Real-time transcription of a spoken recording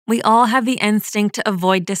We all have the instinct to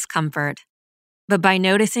avoid discomfort, but by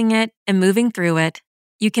noticing it and moving through it,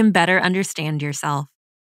 you can better understand yourself.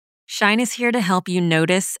 Shine is here to help you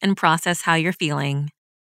notice and process how you're feeling.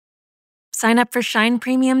 Sign up for Shine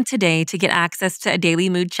Premium today to get access to a daily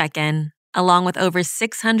mood check-in, along with over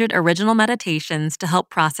 600 original meditations to help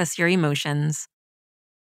process your emotions.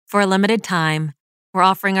 For a limited time, we're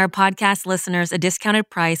offering our podcast listeners a discounted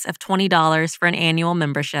price of $20 for an annual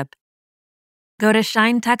membership. Go to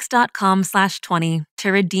shinetext.com/20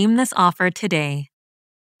 to redeem this offer today.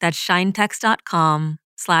 That's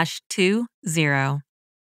shinetext.com/20.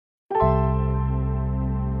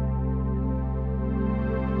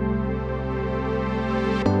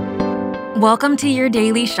 Welcome to Your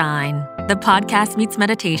Daily Shine, the podcast meets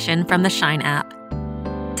meditation from the Shine app.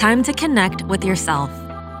 Time to connect with yourself,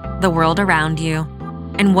 the world around you,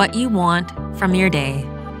 and what you want from your day.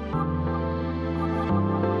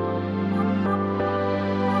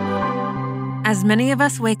 As many of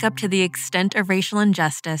us wake up to the extent of racial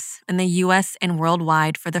injustice in the U.S. and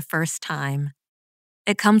worldwide for the first time,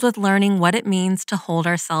 it comes with learning what it means to hold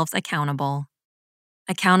ourselves accountable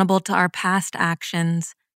to our past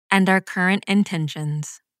actions and our current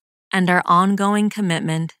intentions, and our ongoing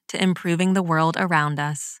commitment to improving the world around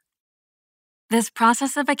us. This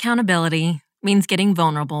process of accountability means getting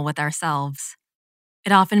vulnerable with ourselves.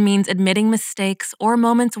 It often means admitting mistakes or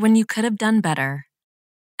moments when you could have done better.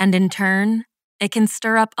 And in turn, it can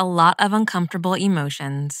stir up a lot of uncomfortable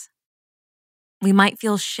emotions. We might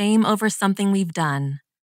feel shame over something we've done,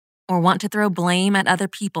 or want to throw blame at other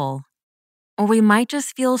people, or we might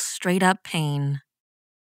just feel straight up pain.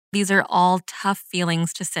 These are all tough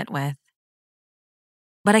feelings to sit with.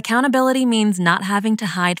 But accountability means not having to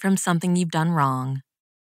hide from something you've done wrong.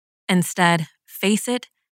 Instead, face it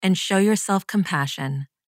and show yourself compassion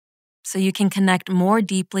so you can connect more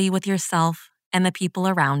deeply with yourself and the people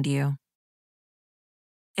around you.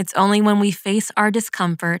 It's only when we face our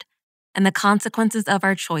discomfort and the consequences of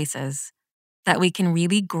our choices that we can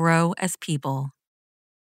really grow as people.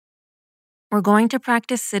 We're going to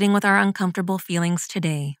practice sitting with our uncomfortable feelings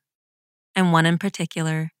today, and one in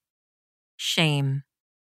particular, shame.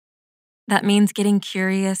 That means getting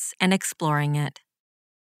curious and exploring it,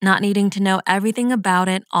 not needing to know everything about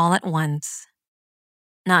it all at once,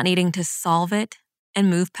 not needing to solve it and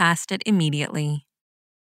move past it immediately,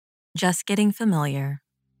 just getting familiar.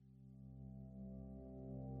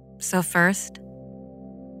 So first,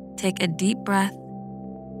 take a deep breath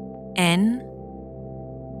in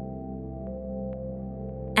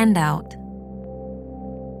and out.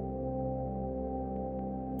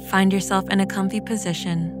 Find yourself in a comfy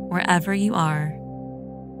position wherever you are.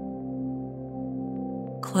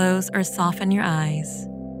 Close or soften your eyes.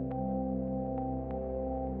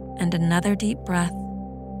 And another deep breath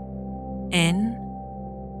in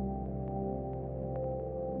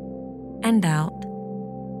and out.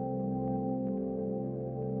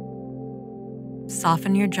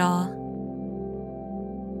 Soften your jaw.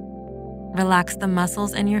 Relax the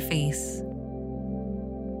muscles in your face.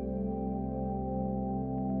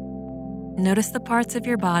 Notice the parts of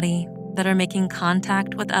your body that are making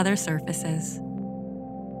contact with other surfaces.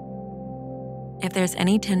 If there's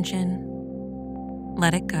any tension,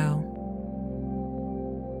 let it go.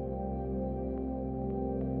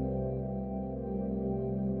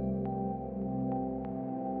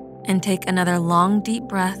 And take another long, deep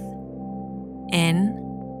breath in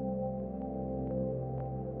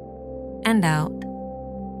and out.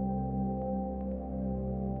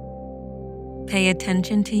 Pay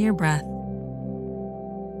attention to your breath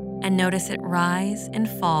and notice it rise and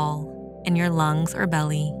fall in your lungs or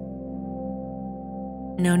belly.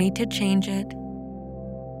 No need to change it.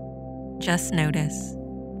 Just notice.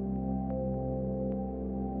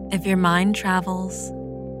 If your mind travels,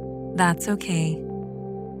 that's okay.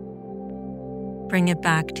 Bring it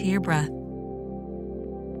back to your breath.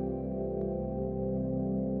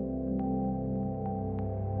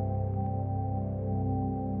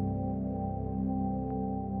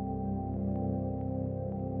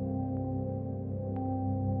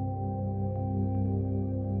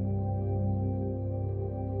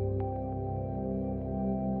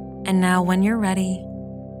 And now when you're ready,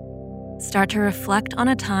 start to reflect on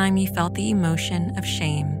a time you felt the emotion of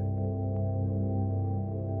shame.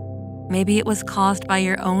 Maybe it was caused by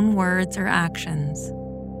your own words or actions.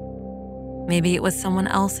 Maybe it was someone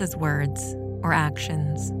else's words or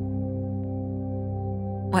actions.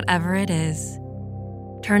 Whatever it is,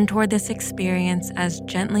 turn toward this experience as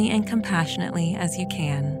gently and compassionately as you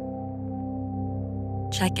can.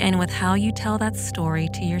 Check in with how you tell that story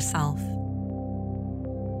to yourself.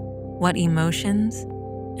 What emotions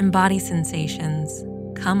and body sensations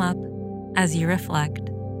come up as you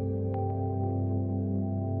reflect.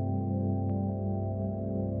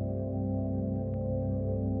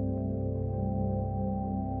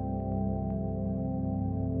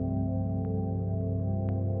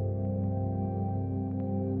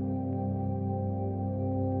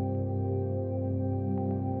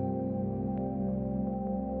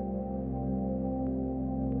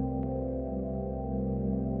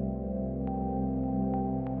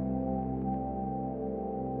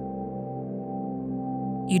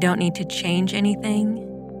 You don't need to change anything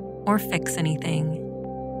or fix anything.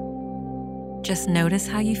 Just notice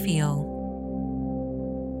how you feel.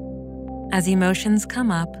 As emotions come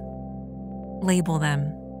up, label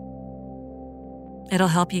them. It'll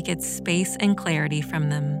help you get space and clarity from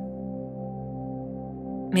them.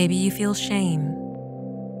 Maybe you feel shame,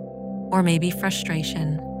 or maybe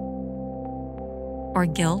frustration, or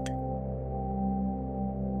guilt,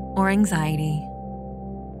 or anxiety.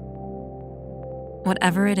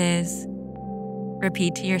 Whatever it is,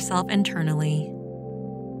 repeat to yourself internally,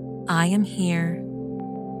 I am here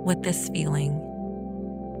with this feeling.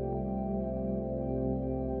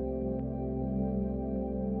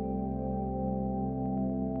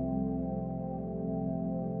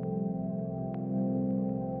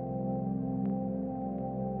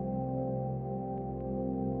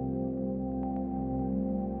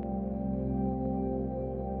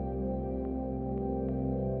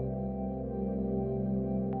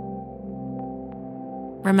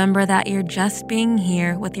 Remember that you're just being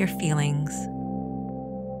here with your feelings.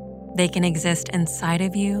 They can exist inside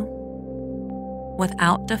of you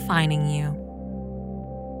without defining you.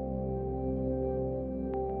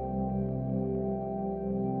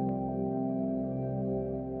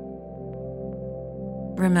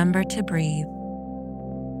 Remember to breathe.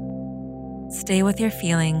 Stay with your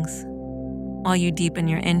feelings while you deepen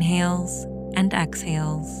your inhales and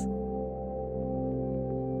exhales.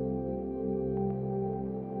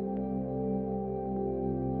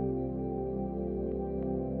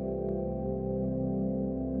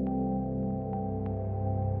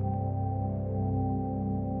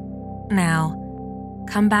 Now,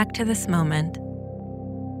 come back to this moment.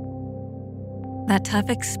 That tough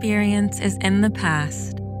experience is in the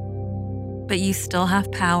past, but you still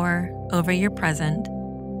have power over your present.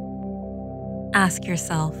 Ask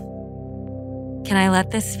yourself, can I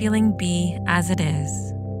let this feeling be as it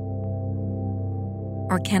is?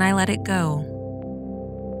 Or can I let it go?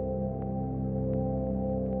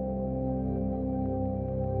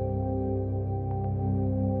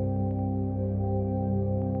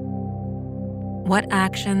 What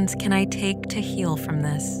actions can I take to heal from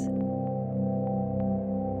this?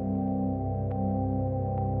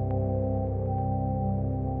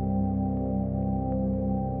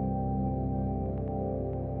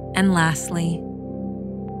 And lastly,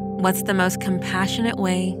 what's the most compassionate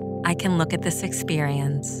way I can look at this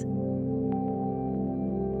experience?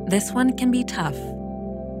 This one can be tough,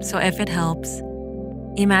 so if it helps,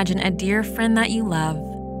 imagine a dear friend that you love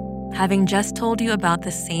having just told you about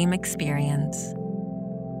the same experience.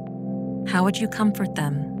 How would you comfort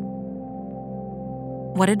them?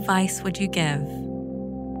 What advice would you give?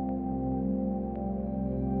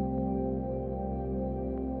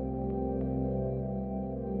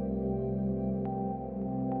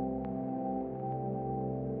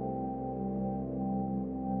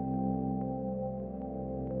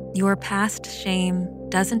 Your past shame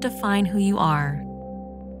doesn't define who you are.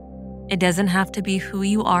 It doesn't have to be who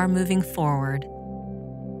you are moving forward.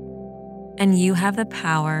 And you have the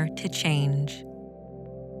power to change.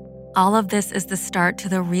 All of this is the start to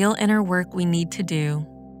the real inner work we need to do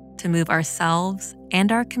to move ourselves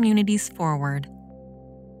and our communities forward.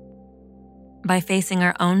 By facing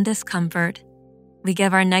our own discomfort, we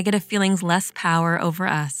give our negative feelings less power over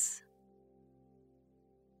us.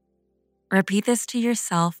 Repeat this to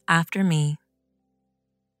yourself after me.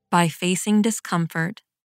 By facing discomfort,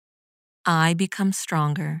 I become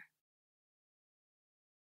stronger.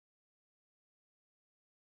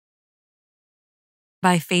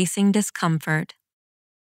 By facing discomfort,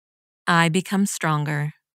 I become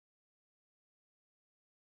stronger.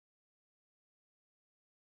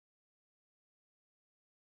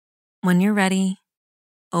 When you're ready,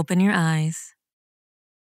 open your eyes.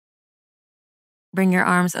 Bring your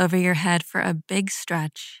arms over your head for a big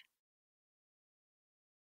stretch.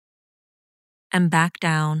 And back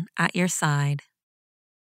down at your side.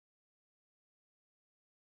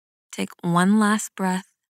 Take one last breath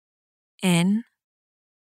in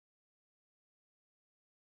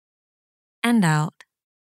and out.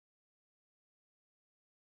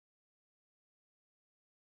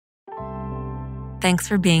 Thanks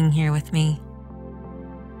for being here with me.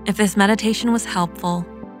 If this meditation was helpful,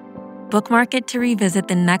 bookmark it to revisit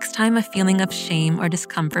the next time a feeling of shame or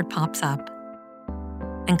discomfort pops up.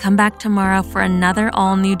 And come back tomorrow for another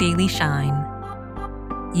all-new Daily Shine.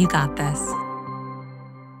 You got this.